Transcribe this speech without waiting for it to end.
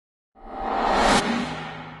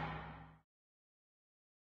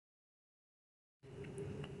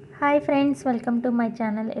Hi friends, welcome to my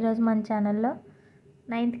channel. ఈరోజు మన ఛానల్లో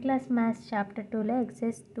 9th క్లాస్ మ్యాథ్స్ చాప్టర్ 2లో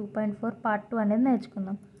ఎక్సర్సైజ్ 2.4 పార్ట్ 2 అనేది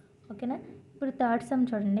నేర్చుకుందాం. ఓకేనా? ఇప్పుడు థర్డ్ సమ్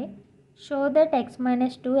చూడండి. Show that x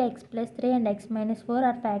minus 2 x plus 3 and x minus 4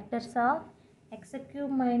 are factors of x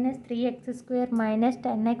cube minus 3x square minus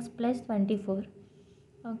 10x plus 24.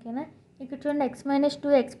 ఓకేనా? ఇక్కడ చూడండి, x minus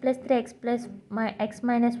 2 x plus 3 x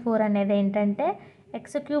minus 4 అనేది ఏంటంటే x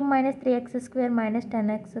cube minus 3x square minus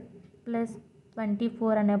 10x plus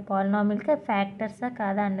 24 అనే పాలినామియల్కి ఫ్యాక్టర్సా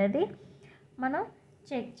కాదా అన్నది మనం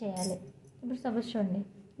check చేయాలి. ఇప్పుడు సపోజ్ చూడండి,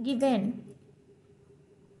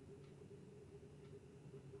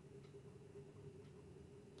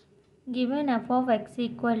 given f of x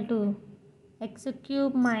equal to x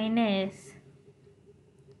cube minus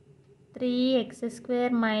 3x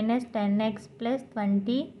square minus 10x plus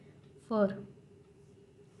 24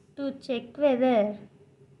 to check whether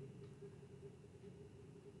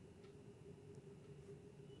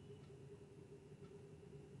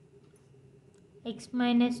x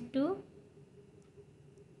minus 2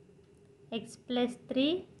 x plus 3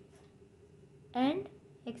 and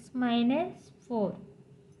x minus 4.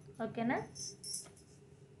 Okay na?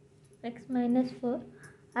 X minus 4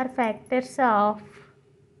 are factors of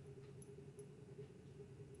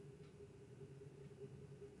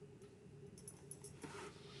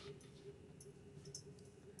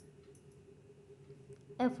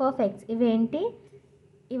f of x.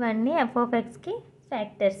 ఇవన్నీ f of x కి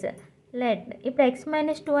factors. ఇప్పుడు x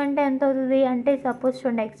minus 2 అంటే ఎంత అవుతుంది అంటే, suppose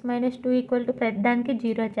చూడండి, x minus 2 equal to ప్రతిదానికి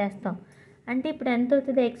 0 చేస్తాం. అంటే ఇప్పుడు ఎంత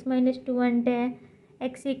అవుతుంది x మైనస్ 2 అంటే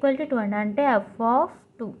x ఈక్వల్ టు 2 అంటే f ఆఫ్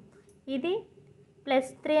 2. ఇది ప్లస్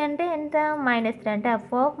 3 అంటే ఎంత, మైనస్ 3 అంటే f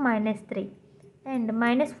of minus 3. And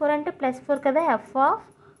minus 4 అంటే ప్లస్ 4 కదా, f ఆఫ్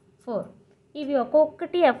 4. ఇవి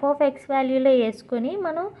ఒక్కొక్కటి f ఆఫ్ x వాల్యూలో వేసుకొని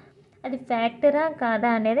మనం అది ఫ్యాక్టరా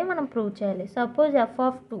కాదా అనేది మనం ప్రూవ్ చేయాలి. Suppose f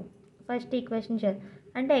of 2 first equation చేయాలి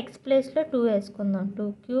అంటే x ప్లేస్లో 2 వేసుకుందాం. 2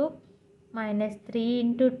 cube minus 3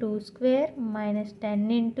 into 2 square minus 10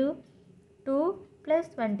 into 2 plus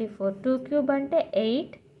 24. 2 cube అంటే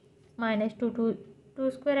 8 మైనస్ 2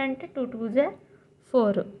 స్క్వేర్ అంటే 2 2 జా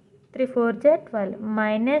 4, 3 4 జా 12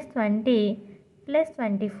 మైనస్ 20 ప్లస్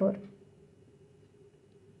 24.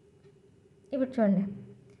 ఇప్పుడు చూడండి,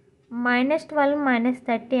 మైనస్ 12 మైనస్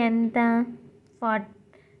 30 ఎంత,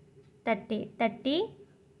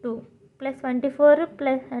 32 ప్లస్ 24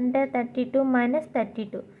 ప్లస్ అంటే 32 మైనస్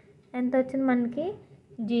 32 ఎంత వచ్చింది మనకి,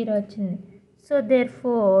 0 వచ్చింది. So there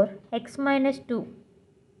four x minus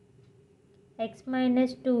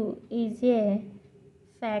 2 is a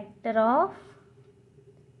factor of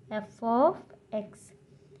f of x.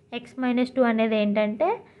 x minus 2 అనేది ఏంటంటే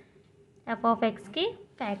f of xకి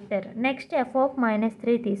factor. Next f of minus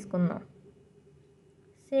 3 తీసుకుందాం.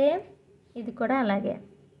 సేమ్ ఇది కూడా అలాగే.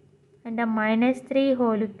 అంటే minus 3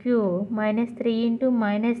 whole cube minus 3 into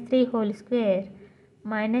minus 3 whole square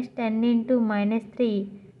minus 10 into minus 3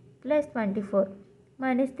 plus 24.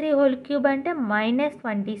 Minus 3 whole cube అంటే minus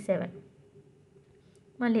 27.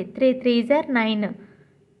 మళ్ళీ 3 3 jar 9.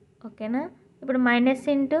 ఓకేనా? ఇప్పుడు మైనస్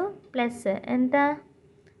ఇంటూ ప్లస్ ఎంత,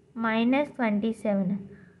 మైనస్ 27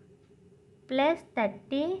 ప్లస్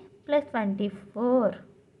 30 ప్లస్ 24.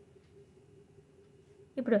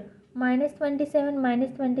 ఇప్పుడు మైనస్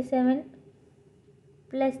 27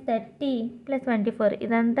 ప్లస్ 30 ప్లస్ 24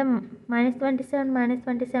 ఇదంతా మైనస్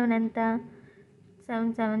 27 ఎంత, 7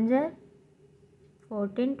 7 జా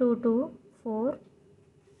 14, 2 2 4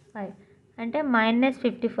 5 అంటే మైనస్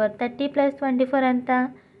 54. 30 ప్లస్ 24 ఎంత,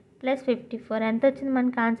 ప్లస్ 54. ఎంత వచ్చింది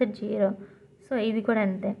మనకి ఆన్సర్, 0. సో ఇది కూడా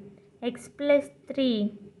అంతే. x plus 3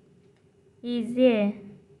 is a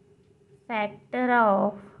factor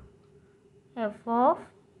of f of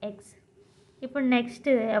x. ఇప్పుడు నెక్స్ట్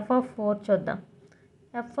f ఆఫ్ 4 చూద్దాం.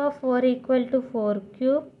 f of 4 equal to 4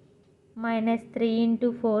 cube minus 3 into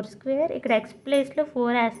 4 square. ఇక్కడ x ప్లేస్లో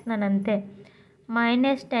 4 వేస్తున్నాను అంతే.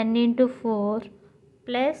 Minus 10 into 4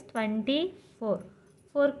 plus 24.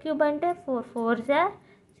 4 క్యూబ్ అంటే 4 4 జార్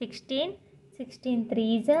 16, 16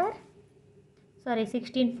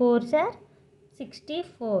 4 జార్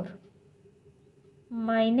 64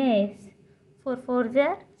 మైనస్ 4 4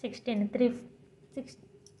 జార్ 16, 3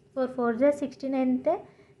 4 4 జా 16 అంటే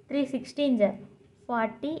 3 16 జా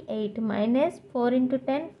 48 minus 4 into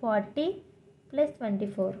 10 40 plus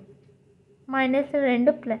 24 minus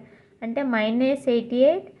 2 plus అంటే మైనస్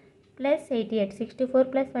 88 ప్లస్ 88 64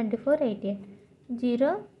 ప్లస్ 24 88 0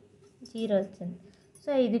 0 వచ్చింది. సో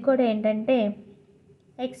ఇది కూడా ఏంటంటే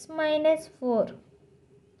x minus 4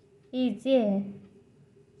 is a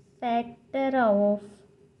factor of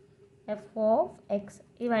f of x.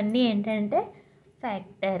 ఇవన్నీ ఏంటంటే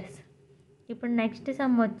ఫ్యాక్టర్స్. ఇప్పుడు నెక్స్ట్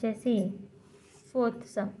సమ్ వచ్చేసి 4th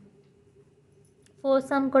సమ్. ఫోర్త్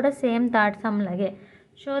సమ్ కూడా సేమ్ థర్డ్ సమ్ లాగే.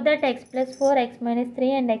 Show that x plus 4 x minus 3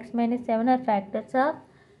 and x minus 7 are factors of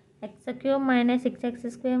x cube minus 6x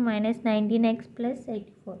square minus 19x plus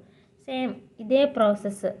 84. Same ఇదే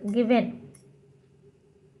process. Given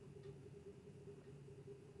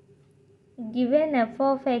f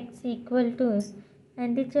of x equal to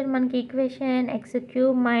ఎంత ఇచ్చాడు మనకి equation, x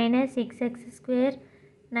cube minus 6x square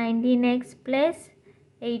 19x plus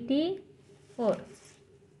 84.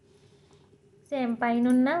 Same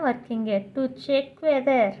పైన working at to check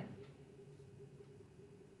whether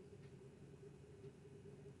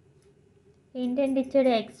ఏంటంటే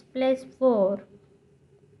ఇచ్చాడు x plus 4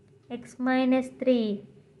 x minus 3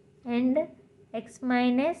 and x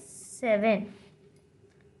minus 7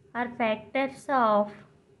 are factors of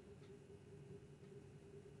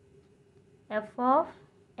f of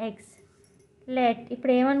x. Let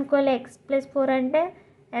ఇప్పుడు ఏమనుకోవాలి, x plus 4 అంటే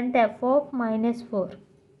ఎంత, f ఆఫ్ మైనస్ 4,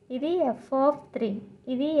 ఇది f of 3,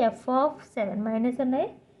 ఇది f of 7. Minus ఉన్నాయి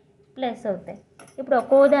ప్లస్ అవుతాయి. ఇప్పుడు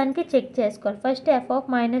ఒక్కో దానికి చెక్ చేసుకోవాలి. ఫస్ట్ f ఆఫ్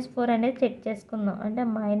మైనస్ 4 అనేది చెక్ చేసుకుందాం. అంటే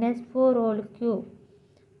minus 4 whole cube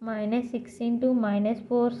minus 6 into minus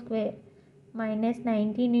 4 square minus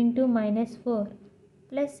 19 into minus 4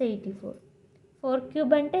 plus 84. 4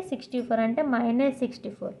 cube అంటే 64 అంటే మైనస్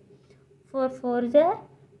 64. 4 4 జా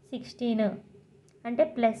 16 అంటే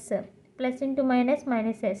plus into minus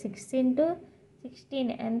minus 6 into 16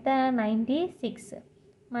 ఎంత 96.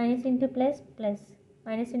 Minus into plus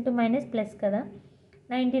minus into minus plus కదా.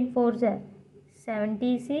 19 4 జా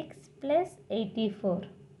 76 ప్లస్ 84.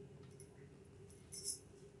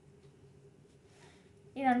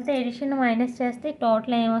 ఇదంతా ఎడిషన్ మైనస్ చేస్తే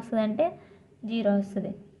టోటల్ ఏమొస్తుంది అంటే 0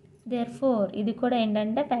 వస్తుంది. దేర్ఫోర్ ఇది కూడా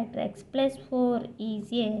ఏంటంటే factor. x plus 4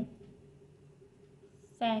 is a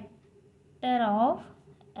factor of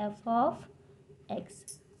f of x.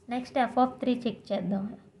 Next f of 3 check చేద్దాం.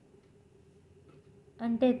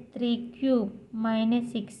 అంటే 3 cube minus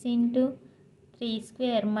 6 into 3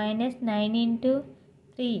 square minus 9 into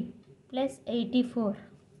 3 plus 84.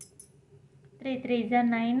 3 3 జా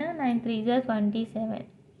 9, 9 3 జా 27,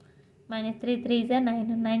 మైనస్ 3 3 జా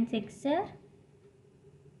 9, 9 6 జా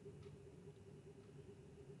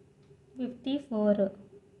 54,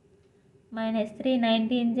 మైనస్ 3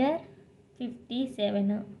 19 జా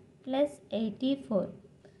 57 ప్లస్ 84.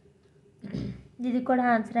 ఇది కూడా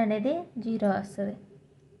ఆన్సర్ అనేది 0 వస్తుంది.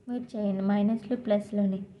 మీరు చేయండి మైనస్లు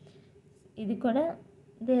ప్లస్లోని. ఇది కూడా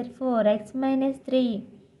therefore x minus 3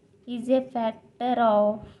 is a factor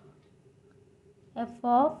of f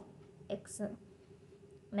of x.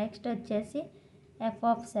 Next వచ్చేసి f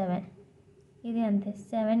ఆఫ్ 7. ఇది అంతే.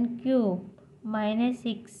 7 cube minus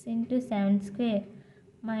 6 into 7 square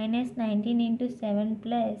minus 19 into 7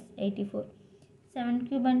 plus 84. 7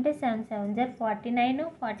 cube అంటే 7 7 జా 49,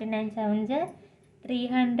 49 7 జా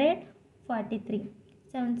 343,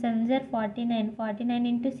 7 7 జా 49, 49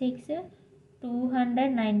 ఇంటూ 6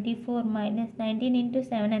 294 మైనస్ 19 ఇంటూ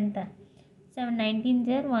 7 ఎంత 7 19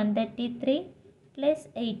 జా 133 ప్లస్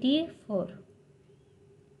 84.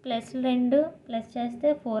 ప్లస్ 2 ప్లస్ చేస్తే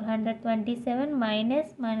 427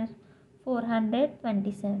 మైనస్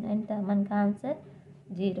 427 ఎంత మనకు answer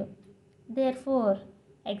 0. Therefore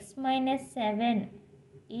x minus 7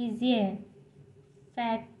 is a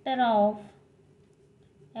factor of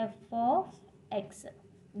f of x.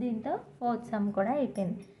 దీంతో ఫోర్త్ సమ్ కూడా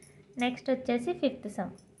అయిపోయింది. నెక్స్ట్ వచ్చేసి ఫిఫ్త్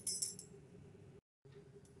సమ్.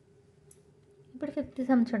 ఇప్పుడు ఫిఫ్త్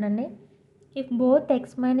సమ్ చూడండి. If both x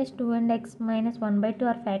minus 2 and x minus 1/2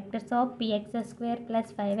 are factors of px square plus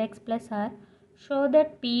 5x plus are show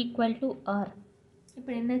that p equal to are.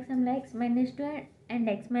 ఇప్పుడు ఇందాక సమ్లో x minus 2 and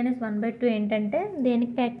x minus 1/2 ఏంటంటే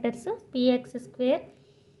దేనికి factors, px square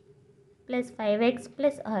plus 5x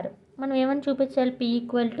plus are. మనం ఏమని చూపించాలి, p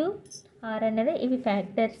equal to are అనేది. ఇవి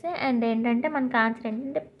factors and ఏంటంటే మనకు ఆన్సర్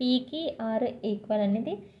ఏంటంటే pకి ఆర్ ఈక్వల్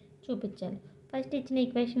అనేది చూపించాలి. ఫస్ట్ ఇచ్చిన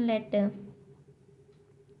equation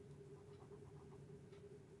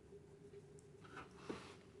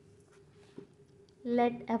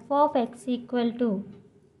let f of x equal to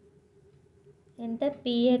ఎంత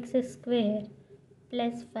px square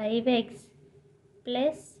plus 5x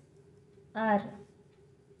plus are.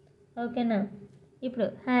 ఓకేనా. ఇప్పుడు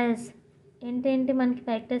హ్యాస్ ఏంటంటే మనకి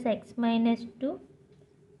factors x minus 2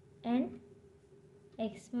 and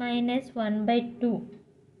x minus 1/2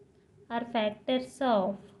 are factors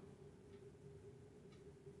of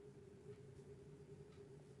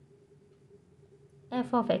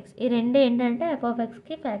f of x. ఈ రెండు ఏంటంటే f ఆఫ్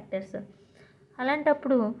xకి ఫ్యాక్టర్స్.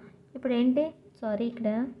 అలాంటప్పుడు ఇప్పుడు ఏంటి, ఇక్కడ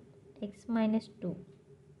x మైనస్ 2.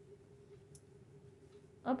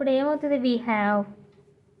 అప్పుడు ఏమవుతుంది, వీ హ్యావ్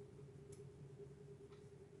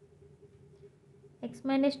ఎక్స్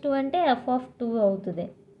మైనస్ 2 అంటే ఎఫ్ ఆఫ్ 2 అవుతుంది.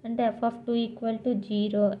 అంటే F of 2 equal to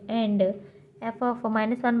 0 and F of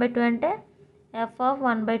 -1/2 అంటే ఎఫ్ ఆఫ్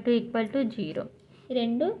 1/2 ఈక్వల్ టు 0. ఈ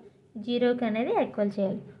రెండు 0కి అనేది ఈక్వల్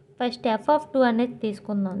చేయాలి. ఫస్ట్ ఎఫ్ ఆఫ్ 2 అనేది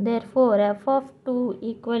తీసుకుందాం. There four F of 2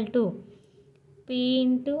 equal to p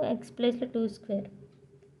into X ప్లస్లో 2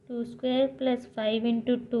 square plus 5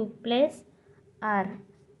 into 2 plus r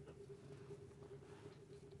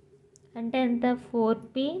అంటే ఎంత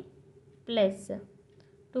 4p plus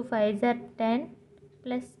 2 5s are 10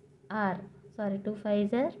 plus r 2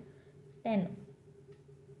 5s are 10.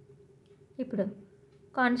 ఇప్పుడు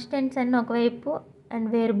కాన్స్టెంట్స్ అన్నీ ఒకవైపు అండ్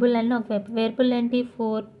వేరియబుల్ అన్నీ ఒకవైపు. వేరియబుల్ ఏంటి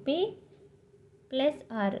 4p ప్లస్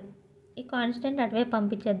r. ఈ కాన్స్టెంట్ అటువైపు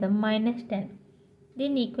పంపించేద్దాం -10.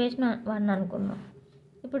 దీన్ని ఈక్వేషన్ 1 అనుకుందాం.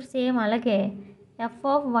 ఇప్పుడు సేమ్ అలాగే ఎఫ్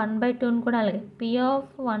ఆఫ్ 1/2ని కూడా అలాగే p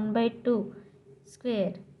of 1/2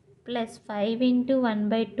 square plus 5 into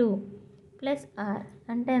 1/2 plus r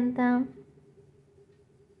అంటే ఎంత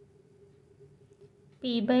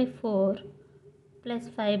p/4 plus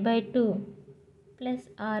 5/2 plus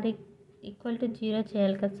r equal to 0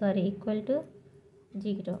 చేయాలి కదా, ఈక్వల్ టు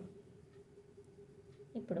 0.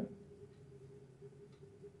 ఇప్పుడు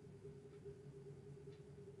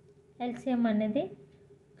ఎల్సిఎం అనేది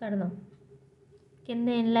కడదాం. కింద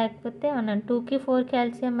ఏం లేకపోతే మనం 2కి 4కి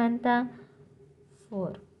ఎల్సిఎం ఎంత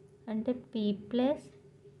 4 అంటే p ప్లస్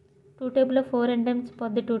 2 టేబుల్లో 4 ఎన్ టైమ్స్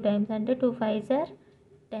పోద్ది 2 టైమ్స్ అంటే 2 5s are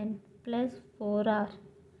 10 plus 4r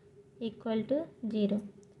equal to 0.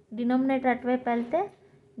 Denominator అటువైపు వెళ్తే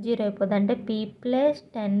 0 అయిపోద్ది అంటే p plus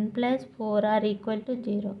 10 plus 4r equal to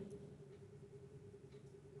 0.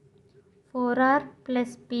 4r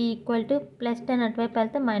plus p equal to plus 10 అటువైపు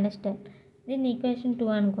వెళ్తే -10. దీన్ని ఈక్వేషన్ 2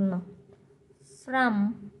 అనుకుందాం. ఫ్రమ్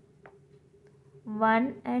 1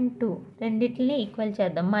 and 2 రెండింటిని ఈక్వల్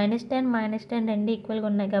చేద్దాం. -10 రెండు ఈక్వల్గా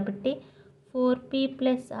ఉన్నాయి కాబట్టి 4p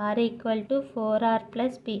plus r equal to 4r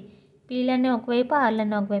plus p. పీలన్నీ ఒకవైపు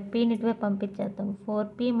ఆర్లన్నీ ఒకవైపు. పీని ఇటువైపు పంపించేద్దాం.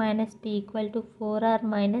 4p minus p equal to 4r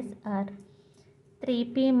minus r.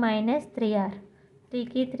 3p minus 3r.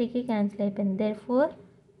 3కి 3కి క్యాన్సిల్ అయిపోయింది. There four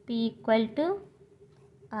p equal to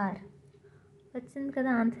r. వచ్చింది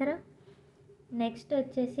కదా ఆన్సర్. నెక్స్ట్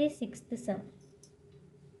వచ్చేసి 6th సమ్.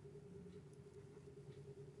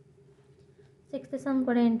 6th సమ్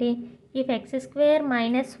కూడా ఏంటి, if X square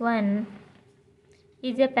minus 1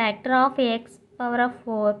 is a factor of X power of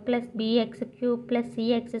 4 plus bx cube plus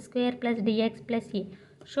cx square plus dx plus e,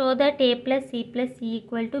 show that a plus c plus c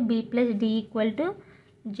equal to b plus d equal to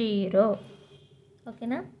 0.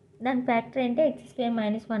 ఓకేనా, దాని factor ఏంటి X square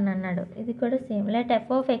 -1 అన్నాడు. ఇది కూడా same. Let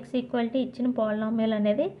F of X equal to ఇచ్చిన polynomial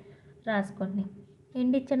అనేది రాసుకోండి.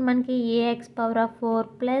 ఏంటి ఇచ్చాను మనకి ax power of 4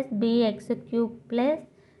 plus bx cube plus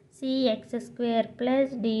cx square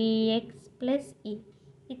plus dx plus e.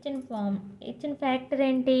 ఇచ్చిన ఫ్యాక్టర్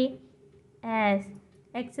ఏంటి యాజ్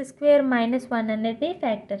ఎక్స్ స్క్వేర్ -1 అనేది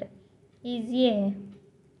factor. Is a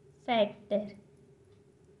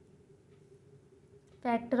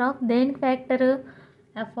factor of దేనికి factor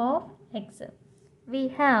F of X. We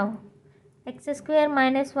have X square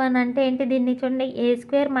 -1 అంటే ఏంటి, దీన్ని చూడండి ఏ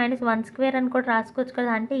స్క్వేర్ -1 స్క్వేర్ అని కూడా రాసుకోవచ్చు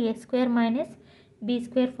కదా. అంటే ఏ స్క్వేర్ మైనస్ బీ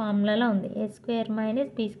స్క్వేర్ ఫార్ములాలో ఉంది. ఏ స్క్వేర్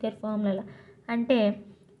మైనస్ బీ స్క్వేర్ ఫార్ములాలో అంటే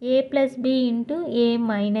ఏ ప్లస్ బి ఇంటూ ఏ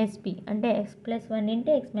మైనస్ బి అంటే X plus 1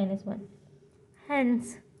 into X minus 1. Hence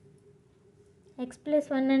X plus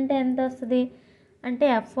 1 అంటే ఎంత వస్తుంది అంటే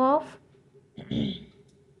F of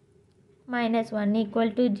 -1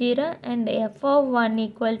 equal to 0 and F of 1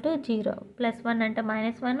 equal to 0. +1 అంటే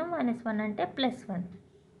 -1, -1 అంటే +1.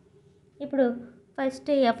 ఇప్పుడు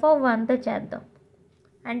ఫస్ట్ ఎఫ్ ఆఫ్ 1తో చేద్దాం.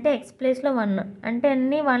 అంటే ఎక్స్ ప్లేస్లో 1 అంటే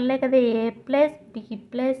అన్నీ 1లే కదా. ఏ plus B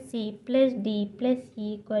plus C plus D plus ఈ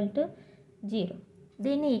ఈక్వల్ టు 0.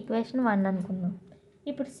 దీన్ని ఈక్వేషన్ 1 అనుకుందాం.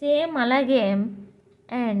 ఇప్పుడు సేమ్ అలాగే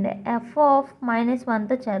అండ్ ఎఫ్ ఆఫ్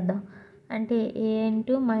 -1తో చేద్దాం. అంటే ఏ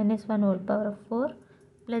into -1 whole power of 4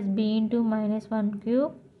 plus B into -1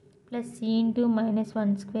 cube plus C into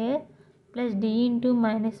 -1 square plus D into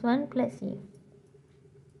 -1 plus ఈ.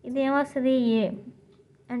 ఇది ఏమొస్తుంది ఏ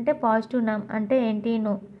అంటే పాజిటివ్ అంటే ఏంటి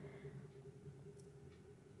నో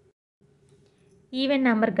ఈవెన్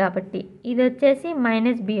నెంబర్ కాబట్టి ఇది వచ్చేసి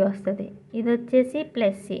 -b వస్తుంది, ఇది వచ్చేసి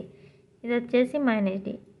ప్లస్ సి, ఇది వచ్చేసి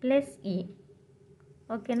 -d ప్లస్ ఈ.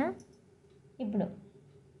 ఓకేనా, ఇప్పుడు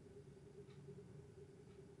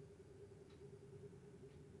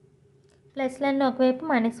ప్లస్లన్నీ ఒకవైపు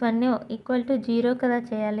 -1 ఈక్వల్ టు 0 కదా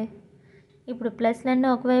చేయాలి. ఇప్పుడు ప్లస్లన్నీ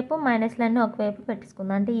ఒకవైపు మైనస్లన్నీ ఒకవైపు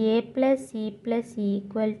పెట్టేసుకుందాం. అంటే ఏ ప్లస్ సి ప్లస్ ఈ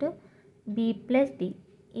equal to be plus D.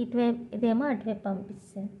 ఇటువైపు ఇదేమో అటువైపు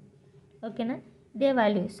పంపిస్తాను. ఓకేనా, ఇదే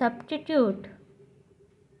value substitute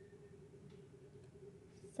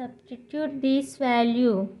substitute this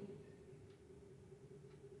value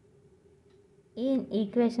in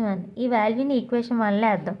equation 1. ఈ వాల్యూని ఈక్వేషన్ 1లో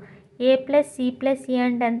వేద్దాం. ఏ ప్లస్ సి ప్లస్ సి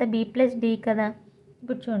అంటే ఎంత? బి ప్లస్ డి కదా.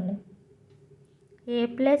 ఇప్పుడు చూడండి, ఏ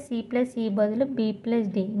ప్లస్ సి ప్లస్ సి బదులు బి ప్లస్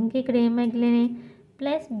డి. ఇంక ఇక్కడ ఏం మిగిలినాయి?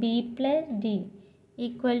 Plus B plus D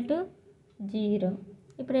equal to 0.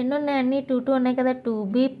 ఇప్పుడు ఎన్ని ఉన్నాయి? అన్నీ 2 ఉన్నాయి కదా.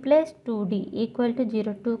 2b plus 2d equal to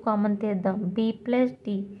 0. 2 common తీద్దాం. b plus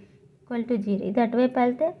d equal to 0. ఇది అటువైపు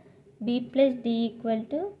వెళ్తే b plus d equal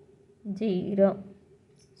to 0.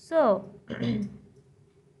 So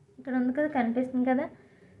ఇక్కడ ఉంది కదా, కనిపిస్తుంది కదా.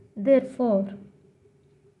 Therefore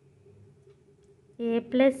A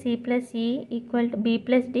plus C plus C equal to be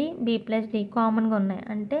plus D, B plus D కామన్గా ఉన్నాయి.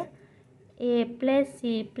 అంటే ఏ plus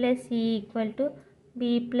C plus C equal to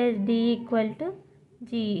be plus D equal to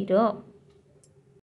 0.